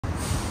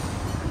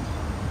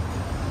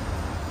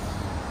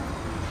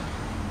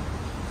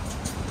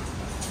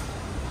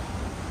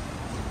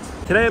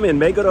Today I'm in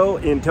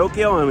Meguro in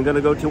Tokyo, and I'm going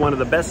to go to one of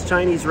the best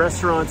Chinese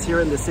restaurants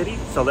here in the city.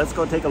 So let's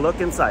go take a look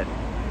inside.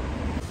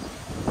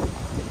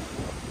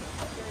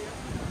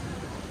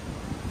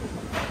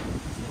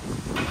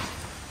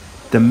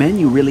 The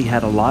menu really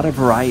had a lot of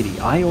variety.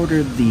 I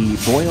ordered the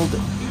boiled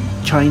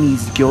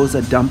Chinese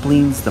gyoza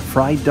dumplings, the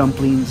fried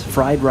dumplings,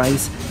 fried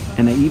rice,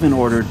 and I even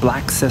ordered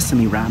black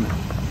sesame ramen.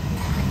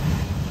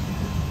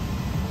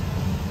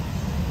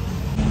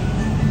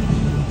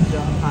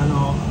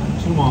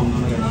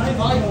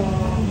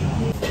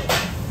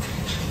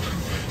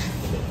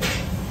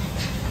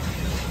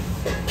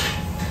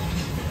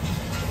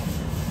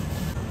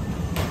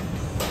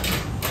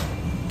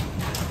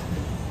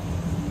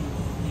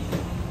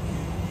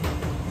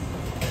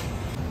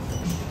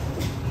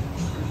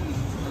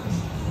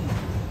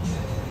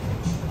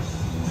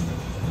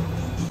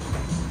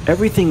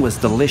 Everything was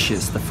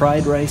delicious. The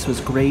fried rice was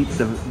great,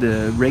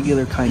 the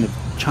regular kind of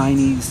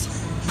Chinese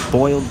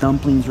boiled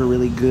dumplings were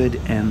really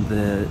good, and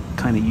the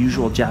kind of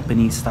usual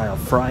Japanese style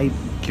fried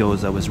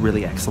gyoza was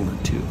really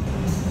excellent too.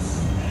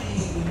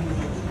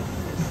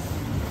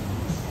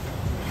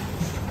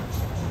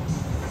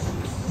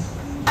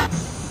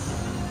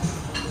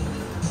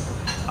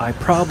 I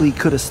probably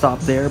could have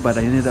stopped there, but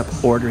I ended up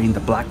ordering the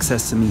black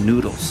sesame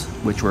noodles,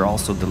 which were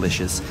also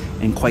delicious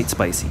and quite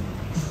spicy.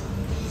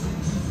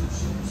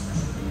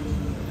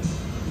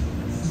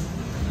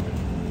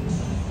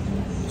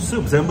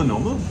 Soup 全部飲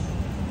む？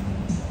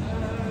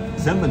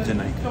全部じゃ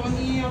ない。人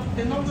によっ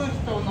て飲む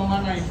人、飲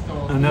まない人。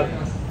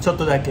ちょっ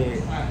とだ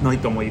けの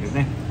人もいる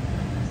ね。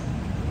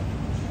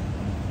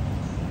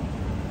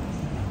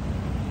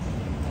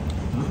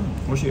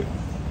美味しい。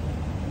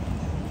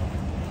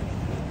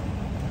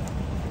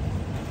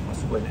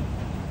すごいね。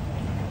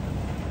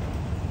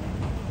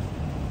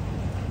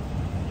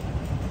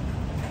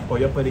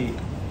やっぱり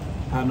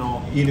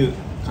いる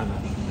かな。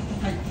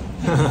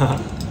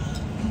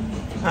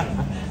はい。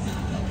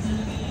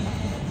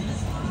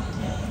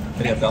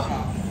ありがとう。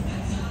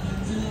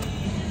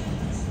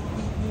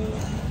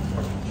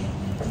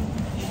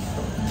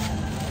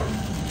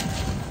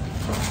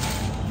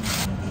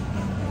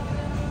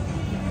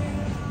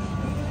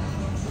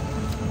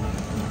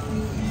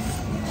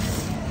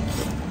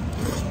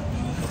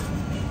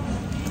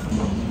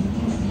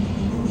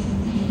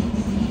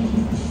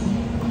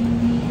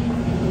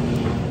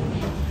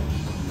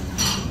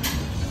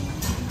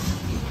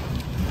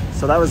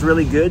So that was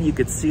really good. You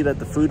could see that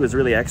the food was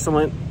really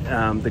excellent.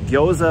 The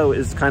gyoza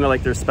is kind of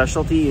like their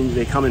specialty, and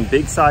they come in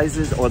big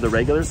sizes or the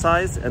regular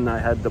size. And I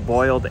had the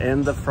boiled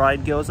and the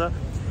fried gyoza.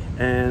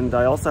 And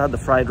I also had the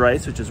fried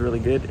rice, which is really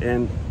good.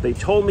 And they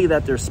told me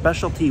that their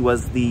specialty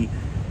was the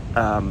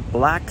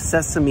black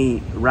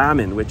sesame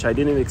ramen, which I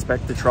didn't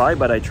expect to try,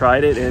 but I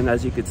tried it. And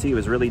as you could see, it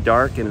was really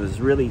dark and it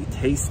was really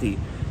tasty,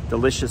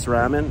 delicious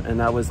ramen. And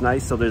that was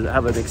nice. So they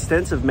have an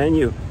extensive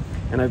menu.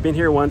 And I've been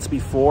here once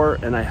before,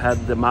 and I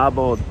had the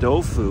mabo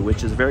tofu,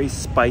 which is very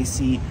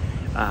spicy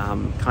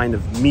kind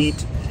of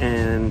meat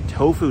and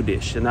tofu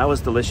dish, and that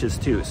was delicious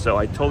too. So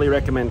I totally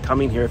recommend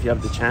coming here if you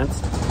have the chance.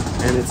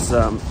 And it's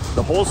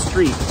the whole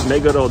street,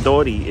 Meguro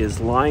Dori, is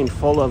lined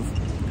full of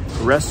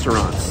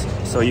restaurants.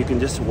 So you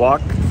can just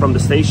walk from the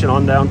station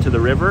on down to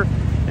the river,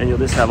 and you'll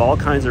just have all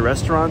kinds of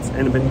restaurants.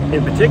 And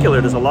in particular,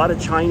 there's a lot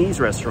of Chinese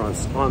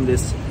restaurants on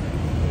this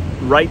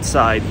right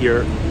side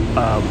here,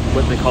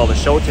 what they call the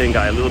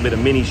Shotengai, a little bit of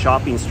mini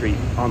shopping street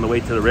on the way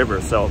to the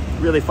river. So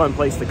really fun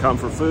place to come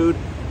for food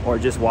or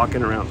just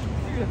walking around.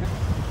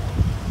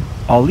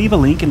 I'll leave a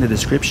link in the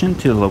description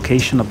to the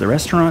location of the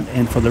restaurant,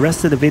 and for the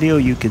rest of the video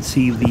you can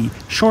see the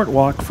short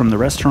walk from the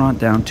restaurant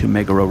down to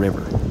Meguro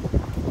River.